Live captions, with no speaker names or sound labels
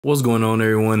What's going on,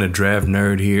 everyone? A draft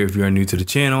nerd here. If you are new to the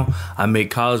channel, I make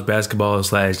college basketball /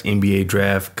 NBA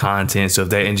draft content. So if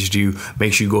that interests you,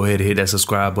 make sure you go ahead and hit that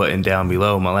subscribe button down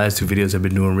below. My last two videos have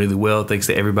been doing really well. Thanks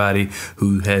to everybody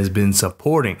who has been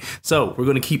supporting. So we're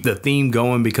going to keep the theme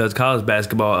going because college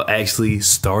basketball actually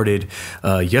started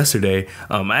yesterday.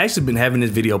 I actually been having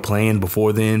this video planned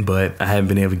before then, but I haven't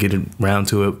been able to get around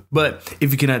to it. But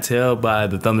if you cannot tell by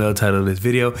the thumbnail title of this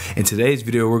video, in today's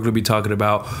video, we're going to be talking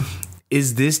about,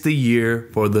 is this the year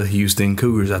for the Houston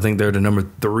Cougars? I think they're the number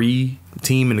 3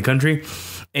 team in the country.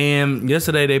 And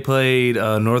yesterday they played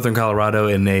Northern Colorado,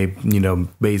 and they,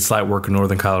 made slight work of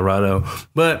Northern Colorado.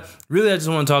 But really, I just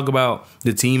want to talk about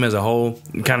the team as a whole,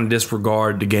 and kind of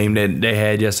disregard the game that they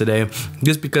had yesterday,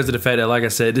 just because of the fact that, like I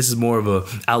said, this is more of a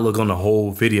outlook on the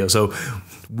whole video. So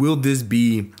will this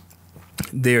be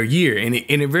their year? And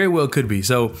it very well could be.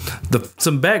 So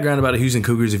some background about the Houston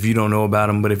Cougars, if you don't know about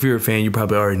them, but if you're a fan, you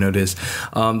probably already know this.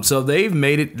 So they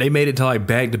made it to like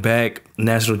back-to-back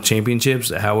national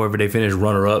championships. However, they finished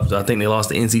runner-up. So I think they lost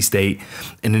to NC State,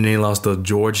 and then they lost to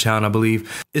Georgetown, I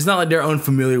believe. It's not like they're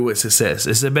unfamiliar with success.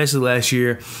 It's especially last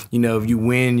year. If you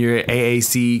win your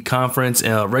AAC conference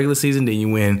regular season, then you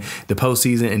win the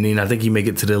postseason, and then I think you make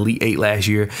it to the Elite Eight last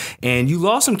year. And you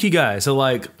lost some key guys.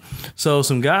 So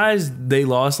some guys they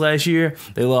lost last year.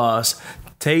 They lost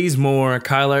Taze Moore,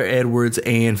 Kyler Edwards,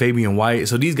 and Fabian White.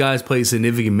 So these guys played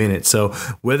significant minutes. So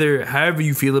however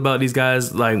you feel about these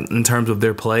guys, like in terms of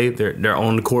their play, their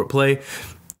on the court play,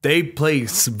 they played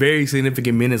very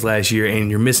significant minutes last year,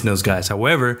 and you're missing those guys.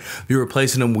 However, you're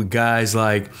replacing them with guys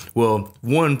like, well,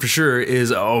 one for sure is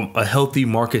a healthy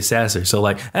Marcus Sasser. So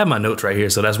I have my notes right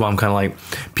here, so that's why I'm kind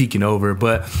of peeking over.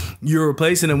 But you're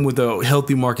replacing them with a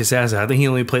healthy Marcus Sasser. I think he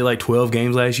only played 12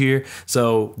 games last year.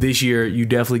 So this year, you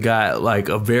definitely got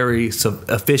a very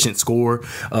efficient scorer.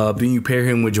 Then you pair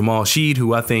him with Jamal Shead,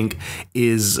 who I think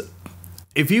is,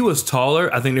 if he was taller,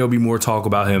 I think there would be more talk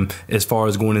about him as far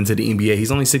as going into the NBA.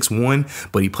 He's only 6'1",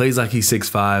 but he plays like he's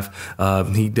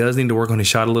 6'5". He does need to work on his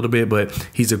shot a little bit, but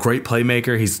he's a great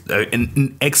playmaker. He's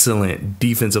an excellent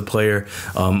defensive player.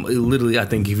 Literally, I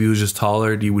think if he was just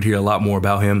taller, you would hear a lot more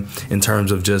about him in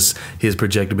terms of just his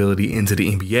projectability into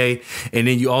the NBA. And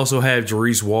then you also have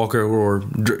Jarace Walker,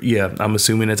 I'm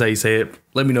assuming that's how you say it.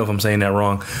 Let me know if I'm saying that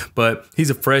wrong. But he's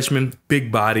a freshman,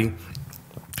 big body.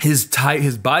 His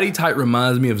body type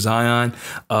reminds me of Zion,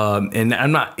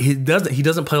 and he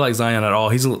doesn't play like Zion at all.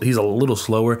 He's a little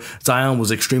slower. Zion was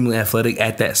extremely athletic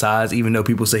at that size, even though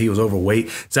people say he was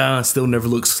overweight. Zion still never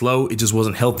looked slow. It just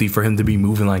wasn't healthy for him to be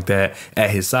moving like that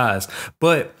at his size.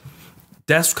 But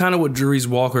that's kind of what Jarace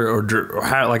Walker, or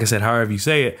how, like I said, however you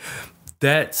say it,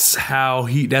 that's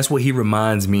what he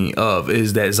reminds me of,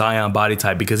 is that Zion body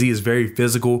type, because he is very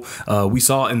physical. We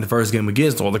saw in the first game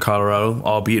against Northern Colorado,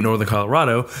 albeit Northern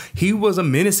Colorado, he was a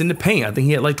menace in the paint. I think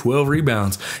he had 12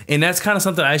 rebounds. And that's kind of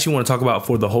something I actually want to talk about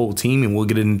for the whole team, and we'll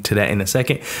get into that in a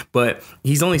second. But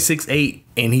he's only 6'8",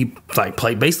 and he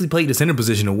basically played the center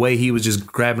position the way he was just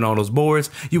grabbing all those boards.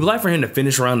 You would like for him to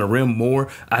finish around the rim more.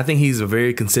 I think he's a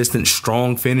very consistent,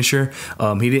 strong finisher.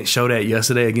 He didn't show that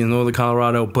yesterday against Northern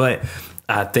Colorado, but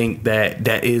I think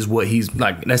that is what he's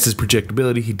like. That's his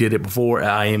projectability. He did it before at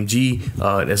IMG.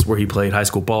 That's where he played high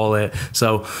school ball at.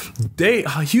 So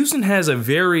Houston has a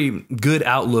very good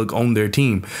outlook on their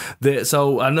team.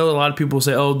 So I know a lot of people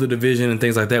say, oh, the division and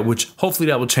things like that, which hopefully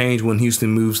that will change when Houston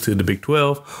moves to the Big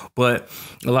 12. But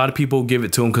a lot of people give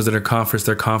it to them because of their conference.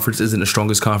 Their conference isn't the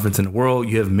strongest conference in the world.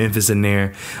 You have Memphis in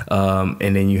there, and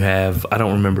then you have, I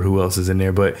don't remember who else is in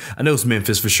there, but I know it's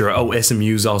Memphis for sure. Oh,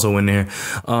 SMU's also in there.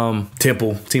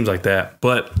 Temple, teams like that.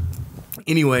 But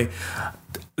anyway,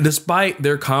 despite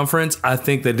their conference, I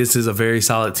think that this is a very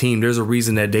solid team. There's a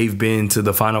reason that they've been to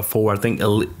the Final Four. I think,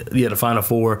 the Final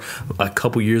Four a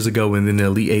couple years ago, and then the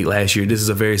Elite Eight last year. This is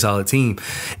a very solid team.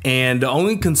 And the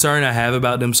only concern I have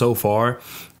about them so far,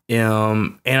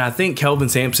 and I think Kelvin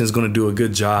Sampson is going to do a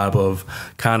good job of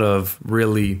kind of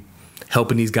really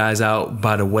helping these guys out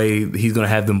by the way he's going to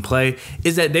have them play,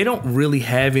 is that they don't really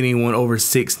have anyone over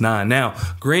 6'9". Now,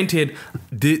 granted,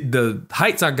 the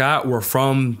heights I got were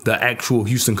from the actual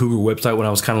Houston Cougar website when I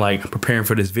was kind of preparing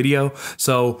for this video.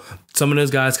 So some of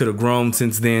those guys could have grown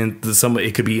since then.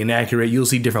 It could be inaccurate. You'll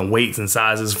see different weights and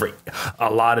sizes for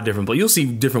a lot of different, but you'll see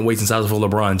different weights and sizes for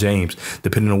LeBron James,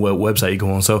 depending on what website you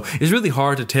go on. So it's really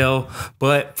hard to tell.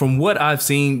 But from what I've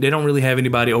seen, they don't really have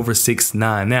anybody over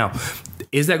 6'9". Now,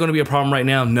 is that going to be a problem right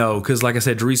now? No, because like I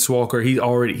said, Jarace Walker,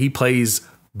 he plays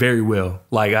very well.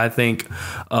 Like I think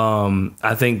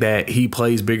that he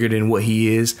plays bigger than what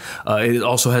he is. It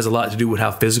also has a lot to do with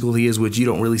how physical he is, which you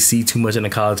don't really see too much in the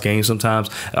college game sometimes,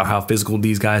 or how physical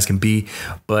these guys can be.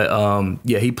 But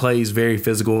yeah, he plays very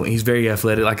physical. He's very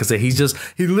athletic. Like I said, he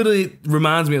literally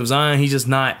reminds me of Zion. He's just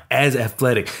not as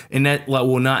athletic, and that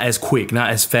not as quick, not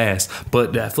as fast.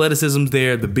 But the athleticism's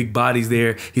there, the big body's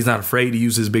there. He's not afraid to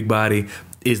use his big body.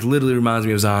 It literally reminds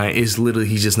me of Zion. He's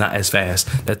just not as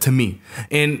fast. That to me.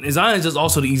 And Zion is just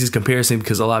also the easiest comparison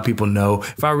because a lot of people know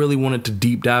if I really wanted to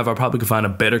deep dive, I probably could find a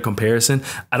better comparison.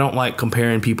 I don't like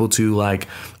comparing people to like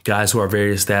guys who are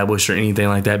very established or anything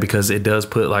like that because it does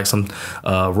put like some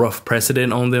rough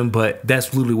precedent on them. But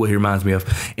that's literally what he reminds me of.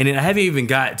 And then I haven't even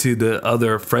got to the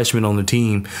other freshman on the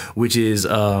team, which is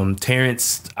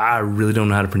Terrence. I really don't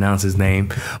know how to pronounce his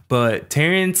name, but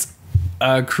Terrence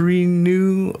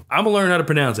Krinu. I'm gonna learn how to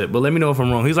pronounce it, but let me know if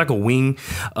I'm wrong. He's like a wing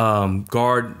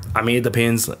guard. I mean, it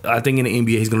depends. I think in the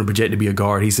NBA he's gonna project to be a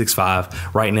guard. He's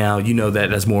 6'5" right now. You know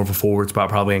that's more of a forward spot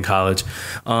probably in college.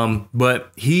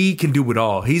 But he can do it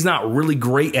all. He's not really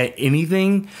great at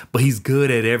anything, but he's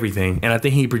good at everything. And I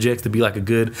think he projects to be like a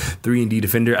good 3-and-D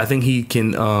defender. I think he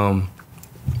can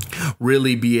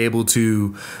really be able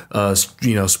to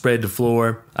spread the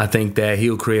floor. I think that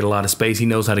he'll create a lot of space. He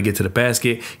knows how to get to the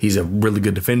basket. He's a really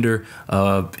good defender.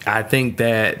 I think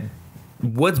that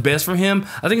what's best for him,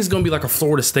 I think it's going to be like a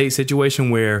Florida State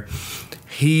situation where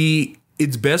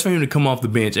it's best for him to come off the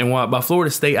bench. And by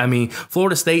Florida State, I mean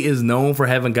Florida State is known for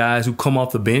having guys who come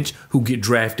off the bench who get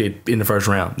drafted in the first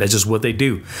round. That's just what they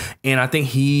do. And I think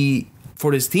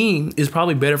for this team, it's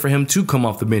probably better for him to come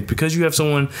off the bench because you have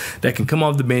someone that can come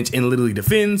off the bench and literally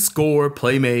defend, score,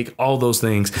 play make, all those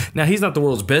things. Now, he's not the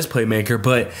world's best playmaker,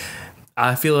 but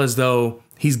I feel as though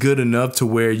he's good enough to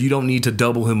where you don't need to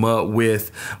double him up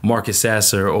with Marcus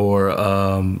Sasser or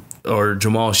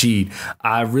Jamal Shead.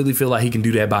 I really feel like he can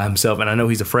do that by himself. And I know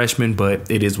he's a freshman,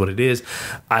 but it is what it is.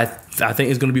 I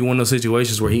think it's going to be one of those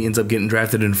situations where he ends up getting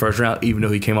drafted in the first round, even though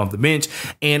he came off the bench.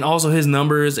 And also his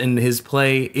numbers and his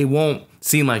play, it won't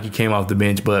seem like he came off the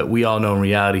bench, but we all know in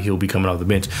reality he'll be coming off the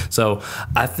bench. So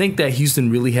I think that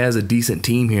Houston really has a decent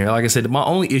team here. Like I said, my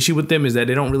only issue with them is that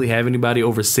they don't really have anybody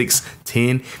over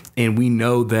 6'10", and we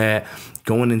know that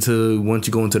once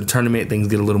you go into the tournament, things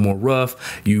get a little more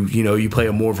rough. You play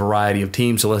a more variety of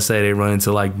teams. So let's say they run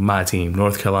into like my team,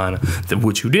 North Carolina,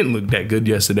 which who didn't look that good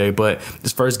yesterday, but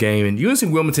this first game, and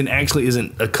UNC Wilmington actually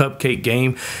isn't a cupcake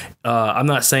game. I'm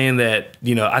not saying that,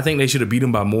 I think they should have beat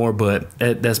them by more, but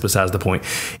that's besides the point.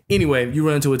 Anyway, you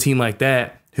run into a team like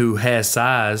that who has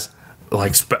size,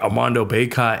 like Armando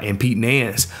Bacot and Pete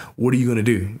Nance. What are you going to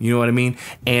do? You know what I mean?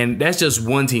 And that's just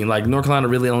one team. Like North Carolina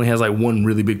really only has like one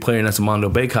really big player, and that's Armando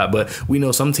Bacot. But we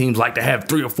know some teams like to have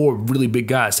 3 or 4 really big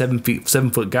guys, 7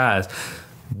 foot guys.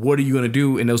 What are you going to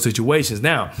do in those situations?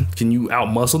 Now, can you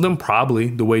outmuscle them? Probably,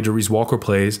 the way Jarace Walker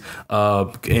plays.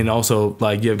 And also,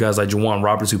 like, you have guys like Jamal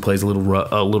Roberts who plays a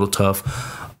little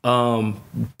tough.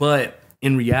 But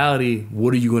in reality,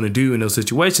 what are you going to do in those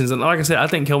situations? And like I said, I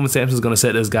think Kelvin Sampson is going to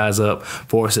set those guys up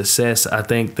for success. I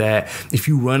think that if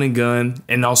you run and gun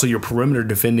and also your perimeter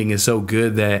defending is so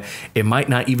good that it might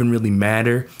not even really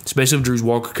matter, especially if Jarace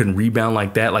Walker can rebound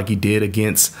like that, like he did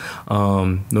against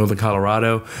Northern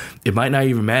Colorado. It might not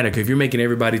even matter because if you're making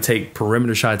everybody take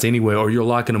perimeter shots anyway, or you're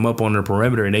locking them up on their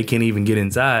perimeter and they can't even get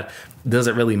inside,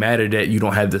 doesn't really matter that you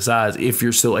don't have the size if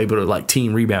you're still able to like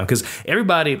team rebound, because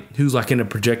everybody who's like in a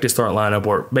projected start lineup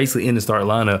or basically in the start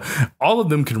lineup, all of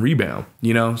them can rebound,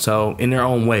 so in their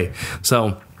own way.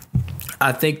 So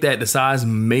I think that the size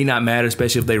may not matter,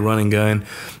 especially if they run and gun,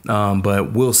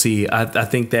 but we'll see. I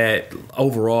think that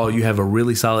overall you have a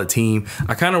really solid team.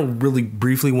 I kind of really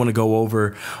briefly want to go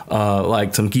over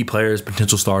like some key players,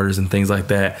 potential starters, and things like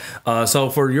that. So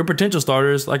for your potential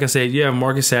starters, like I said, you have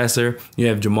Marcus Sasser, you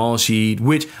have Jamal Shead,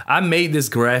 which I made this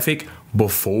graphic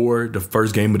before the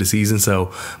first game of the season,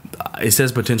 so it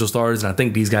says potential starters, and I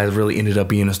think these guys really ended up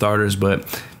being the starters,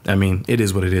 but I mean, it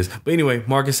is what it is. But anyway,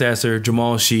 Marcus Sasser,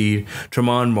 Jamal Shead,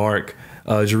 Tremont Mark,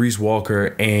 Jarace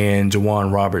Walker, and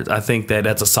Jawan Roberts. I think that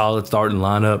that's a solid starting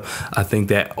lineup. I think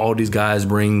that all these guys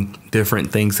bring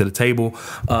different things to the table.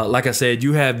 Like I said,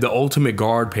 you have the ultimate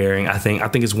guard pairing. I think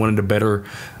it's one of the better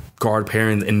guard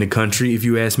pairings in the country, if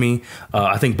you ask me.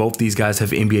 I think both these guys have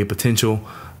NBA potential.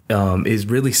 Is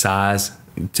really size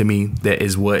to me that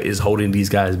is what is holding these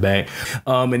guys back.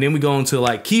 And then we go into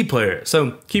like key players.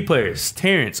 So key players: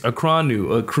 Terrence,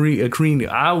 Akrinu.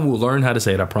 I will learn how to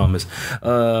say it, I promise.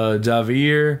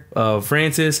 Javier,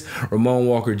 Francis, Ramon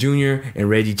Walker Jr., and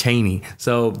Reggie Chaney.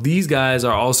 So these guys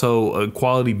are also a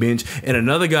quality bench. And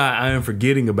another guy I am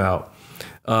forgetting about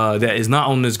that is not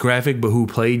on this graphic, but who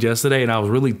played yesterday, and I was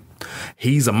really,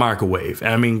 he's a microwave.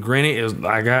 I mean, granted,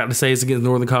 I got to say it's against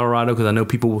Northern Colorado because I know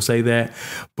people will say that,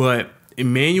 but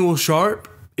Emmanuel Sharp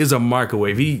is a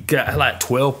microwave. He got like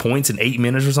 12 points in 8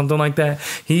 minutes or something like that.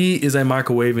 He is a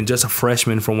microwave and just a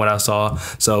freshman from what I saw.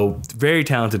 So very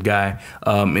talented guy,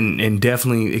 and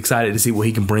definitely excited to see what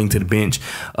he can bring to the bench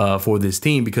for this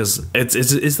team, because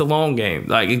it's the long game.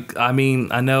 Like, I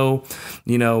mean, I know,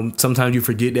 you know, sometimes you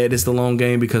forget that it's the long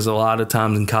game because a lot of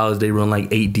times in college they run like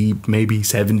 8 deep, maybe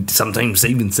 7, sometimes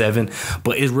even 7.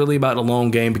 But it's really about the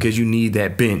long game because you need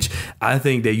that bench. I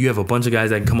think that you have a bunch of guys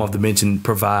that can come off the bench and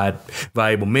provide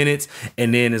valuable minutes,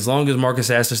 and then as long as Marcus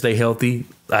Sasser stay healthy,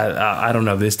 I don't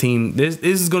know, this team, this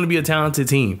is going to be a talented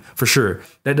team for sure.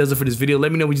 That does it for this video.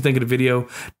 Let me know what you think of the video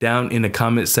down in the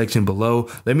comment section below.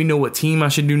 Let me know what team I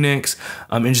should do next.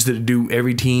 I'm interested to do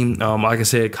every team. Like I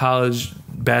said, college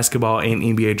basketball and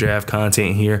NBA draft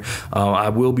content here. I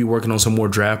will be working on some more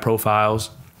draft profiles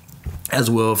as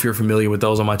well, if you're familiar with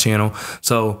those on my channel.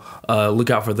 So look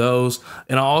out for those.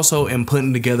 And I also am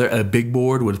putting together a big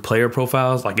board with player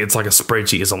profiles. Like, it's like a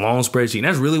spreadsheet. It's a long spreadsheet. And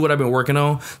that's really what I've been working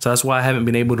on. So that's why I haven't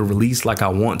been able to release like I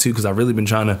want to, because I've really been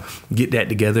trying to get that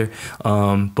together.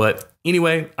 But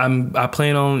anyway, I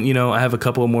plan on, you know, I have a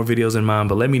couple of more videos in mind,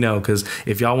 but let me know, because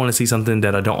if y'all want to see something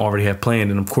that I don't already have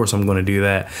planned, then of course I'm going to do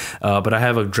that. But I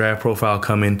have a draft profile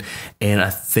coming, and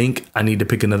I think I need to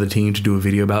pick another team to do a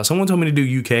video about. Someone told me to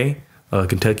do UK.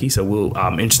 Kentucky, so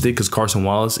I'm interested because Carson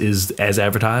Wallace is as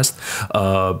advertised.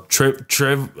 What's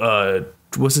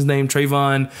his name?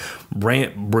 Trayvon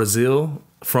Brazil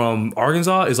from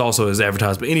Arkansas is also as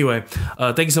advertised. But anyway,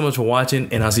 thank you so much for watching,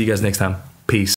 and I'll see you guys next time. Peace.